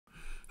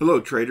Hello,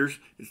 traders.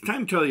 It's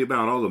time to tell you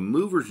about all the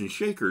movers and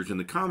shakers in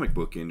the comic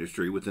book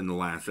industry within the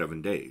last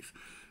 7 days.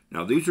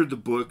 Now, these are the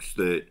books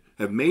that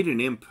have made an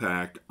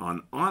impact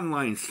on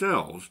online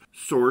sales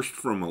sourced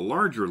from a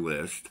larger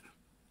list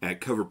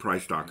at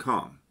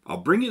coverprice.com.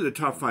 I'll bring you the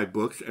top 5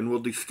 books and we'll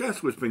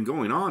discuss what's been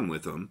going on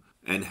with them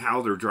and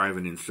how they're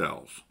driving in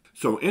sales.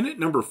 So in at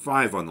number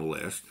 5 on the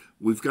list,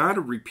 we've got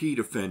a repeat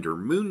offender,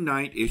 Moon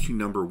Knight issue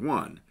number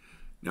 1.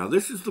 Now,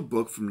 this is the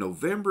book from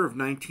November of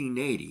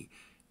 1980.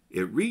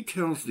 It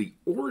retells the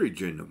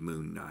origin of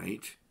Moon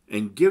Knight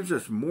and gives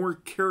us more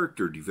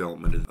character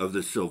development of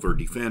the Silver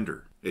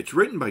Defender. It's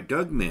written by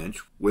Doug Moench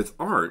with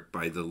art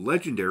by the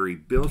legendary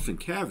Bill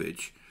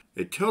Sienkiewicz.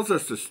 It tells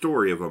us the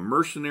story of a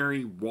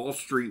mercenary, Wall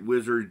Street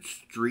wizard,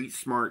 street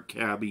smart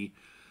cabbie,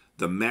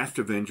 the masked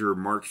avenger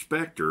Mark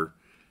Spector,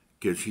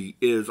 because he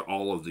is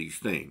all of these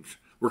things.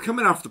 We're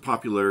coming off the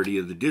popularity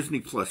of the Disney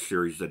Plus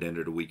series that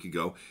ended a week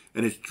ago,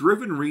 and it's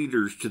driven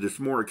readers to this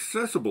more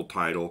accessible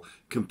title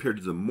compared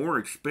to the more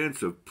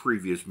expensive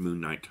previous Moon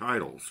Knight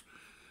titles.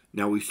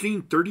 Now, we've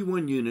seen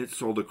 31 units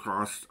sold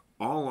across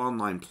all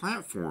online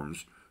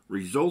platforms,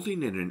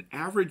 resulting in an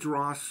average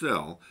raw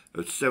sell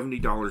of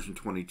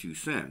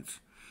 $70.22.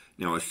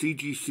 Now, a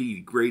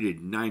CGC graded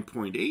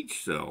 9.8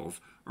 sales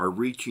are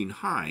reaching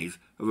highs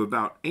of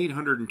about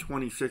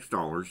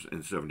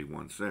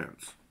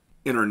 $826.71.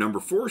 In our number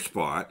 4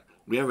 spot,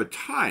 we have a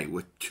tie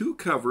with 2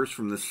 covers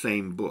from the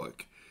same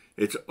book.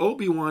 It's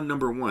Obi-Wan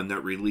number 1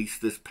 that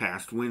released this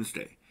past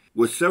Wednesday.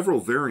 With several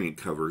variant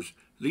covers,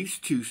 these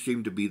 2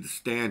 seem to be the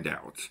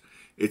standouts.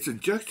 It's a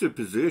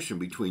juxtaposition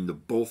between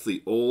both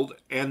the old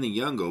and the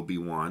young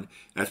Obi-Wan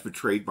as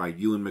portrayed by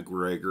Ewan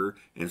McGregor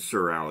and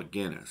Sir Alec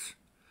Guinness.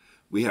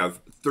 We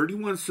have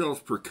 31 sales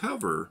per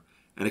cover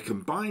and a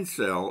combined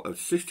sale of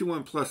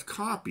 61 plus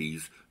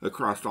copies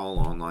across all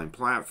online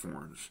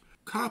platforms.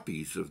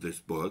 Copies of this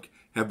book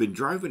have been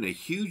driving a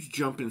huge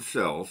jump in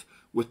sales,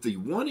 with the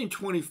 1 in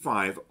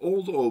 25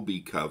 old Obi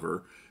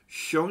cover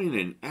showing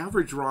an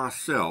average raw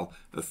sell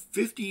of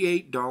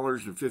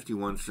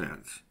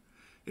 $58.51.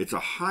 It's a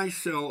high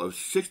sell of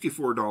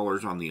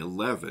 $64 on the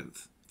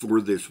 11th for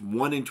this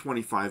 1 in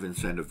 25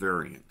 incentive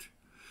variant.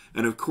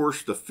 And of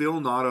course, the Phil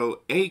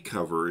Noto A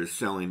cover is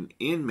selling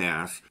en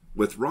masse,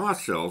 with raw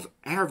sales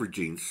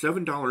averaging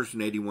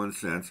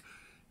 $7.81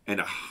 and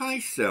a high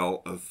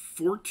sell of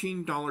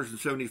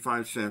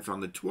 $14.75 on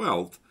the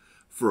 12th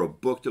for a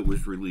book that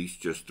was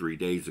released just 3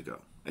 days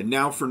ago. And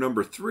now for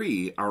number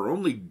 3, our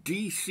only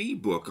DC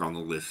book on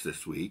the list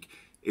this week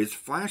is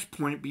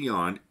Flashpoint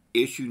Beyond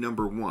issue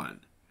number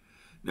 1.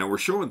 Now, we're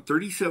showing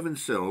 37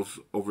 sales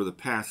over the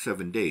past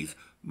 7 days,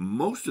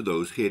 most of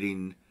those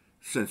hitting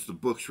since the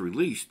book's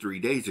release 3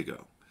 days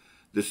ago.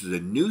 This is a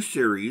new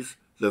series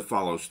that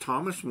follows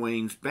Thomas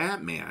Wayne's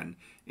Batman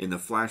in the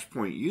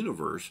Flashpoint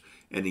universe,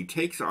 and he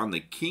takes on the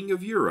King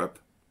of Europe,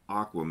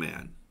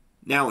 Aquaman.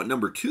 Now at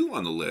number 2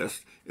 on the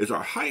list is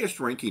our highest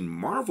ranking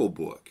Marvel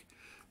book.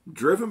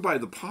 Driven by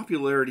the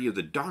popularity of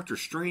the Doctor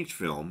Strange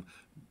film,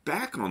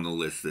 back on the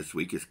list this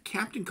week is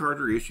Captain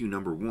Carter issue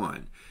number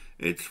 1.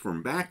 It's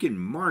from back in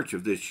March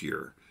of this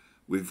year.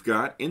 We've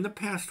got, in the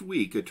past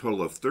week, a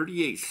total of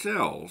 38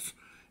 sales,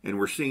 and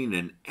we're seeing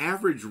an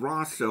average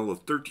raw sell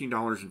of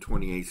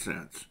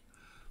 $13.28.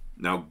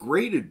 Now,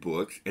 graded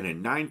books and a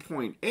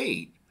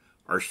 9.8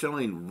 are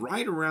selling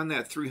right around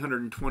that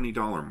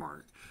 $320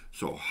 mark,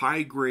 so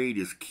high grade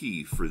is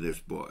key for this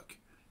book.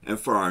 And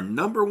for our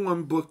number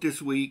 1 book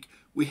this week,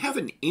 we have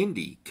an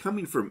indie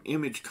coming from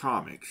Image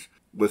Comics,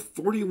 with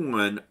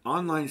 41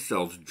 online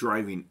sales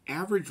driving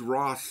average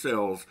raw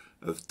sales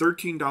of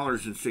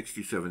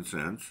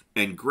 $13.67,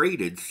 and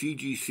graded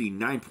CGC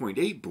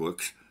 9.8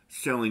 books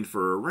selling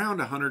for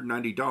around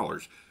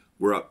 $190.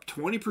 We're up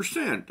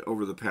 20%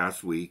 over the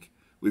past week.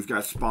 We've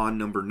got Spawn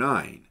number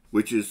 9,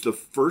 which is the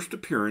first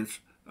appearance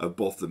of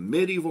both the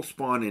medieval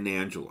Spawn and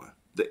Angela.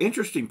 The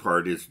interesting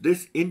part is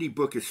this indie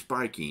book is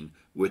spiking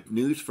with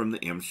news from the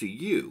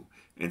MCU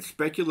and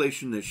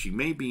speculation that she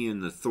may be in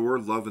the Thor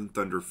Love and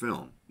Thunder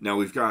film. Now,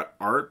 we've got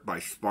art by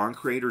Spawn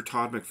creator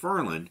Todd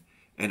McFarlane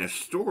and a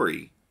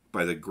story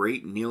by the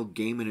great Neil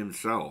Gaiman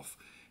himself.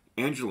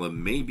 Angela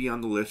may be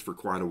on the list for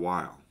quite a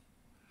while.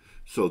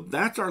 So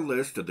that's our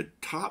list of the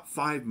top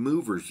 5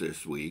 movers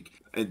this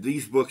week, and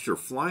these books are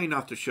flying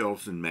off the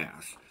shelves en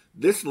masse.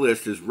 This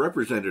list is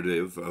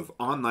representative of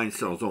online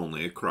sales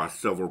only across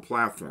several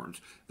platforms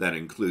that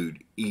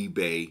include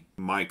eBay,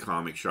 My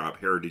Comic Shop,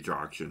 Heritage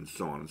Auctions,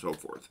 so on and so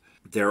forth.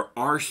 There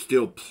are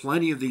still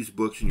plenty of these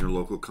books in your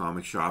local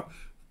comic shop,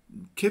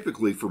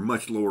 typically for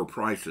much lower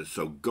prices,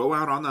 so go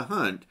out on the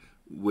hunt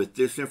with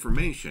this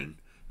information,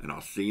 and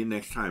I'll see you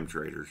next time,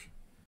 traders.